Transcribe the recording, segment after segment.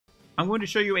I'm going to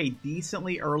show you a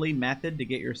decently early method to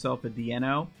get yourself a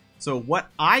Deino. So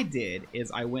what I did is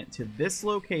I went to this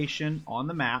location on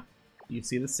the map, you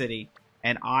see the city,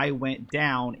 and I went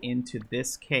down into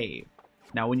this cave.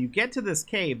 Now when you get to this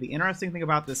cave, the interesting thing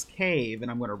about this cave, and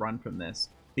I'm going to run from this,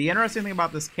 the interesting thing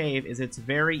about this cave is it's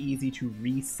very easy to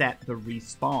reset the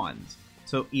respawns.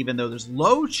 So even though there's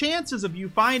low chances of you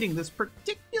finding this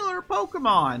particular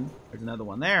Pokemon, there's another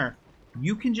one there,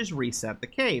 you can just reset the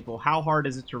cave. Well, how hard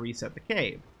is it to reset the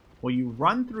cave? Well, you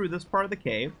run through this part of the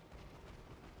cave,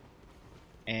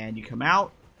 and you come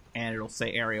out, and it'll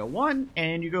say Area 1,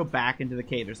 and you go back into the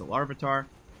cave. There's a Larvitar,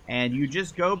 and you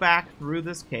just go back through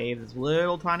this cave, this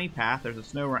little tiny path, there's a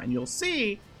snow run, and you'll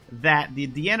see that the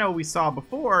Deino we saw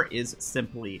before is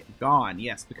simply gone.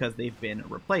 Yes, because they've been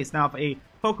replaced. Now, if a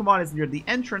Pokemon is near the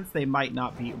entrance, they might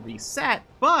not be reset,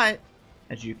 but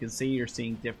as you can see, you're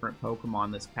seeing different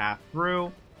Pokemon this path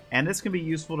through, and this can be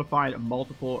useful to find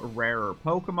multiple rarer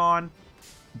Pokemon,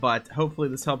 but hopefully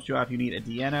this helps you out if you need a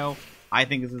Deino. I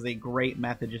think this is a great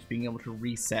method, just being able to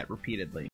reset repeatedly.